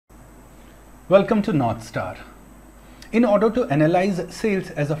Welcome to NorthStar. In order to analyze sales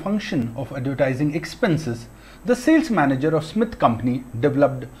as a function of advertising expenses, the sales manager of Smith Company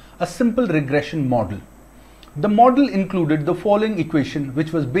developed a simple regression model. The model included the following equation,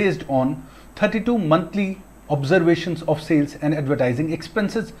 which was based on 32 monthly observations of sales and advertising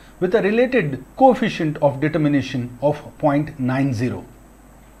expenses with a related coefficient of determination of 0.90.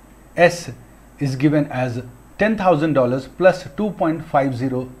 S is given as $10,000 plus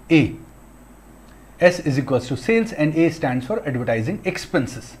 2.50 A. S is equals to sales and A stands for advertising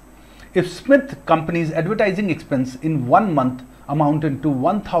expenses. If Smith Company's advertising expense in 1 month amounted to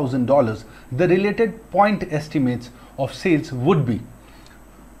 $1,000, the related point estimates of sales would be.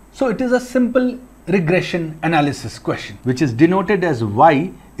 So it is a simple regression analysis question, which is denoted as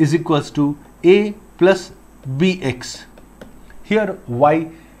Y is equals to A plus BX. Here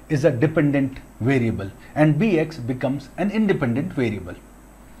Y is a dependent variable and BX becomes an independent variable.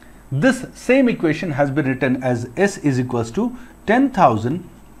 This same equation has been written as S is equals to 10,000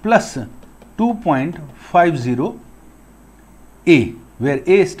 plus 2.50 A, where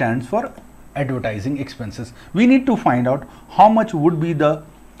A stands for advertising expenses. We need to find out how much would be the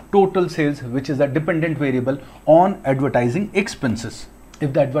total sales, which is a dependent variable, on advertising expenses.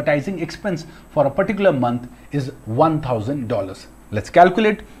 If the advertising expense for a particular month is $1,000, let's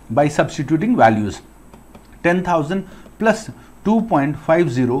calculate by substituting values. 10,000 plus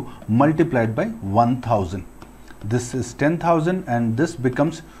 2.50 multiplied by 1,000. This is 10,000 and this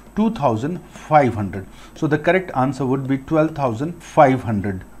becomes 2,500. So the correct answer would be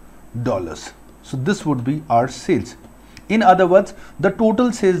 $12,500. So this would be our sales. In other words, the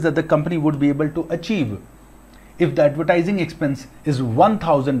total sales that the company would be able to achieve if the advertising expense is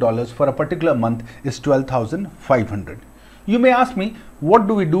 $1,000 for a particular month is 12,500. You may ask me, what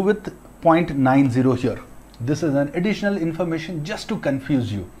do we do with 0.90 here? This is an additional information just to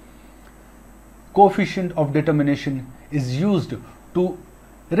confuse you. Coefficient of determination is used to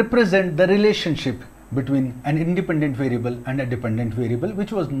represent the relationship between an independent variable and a dependent variable,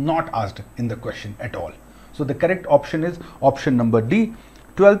 which was not asked in the question at all. So the correct option is option number D,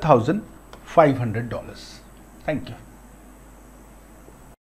 $12,500. Thank you.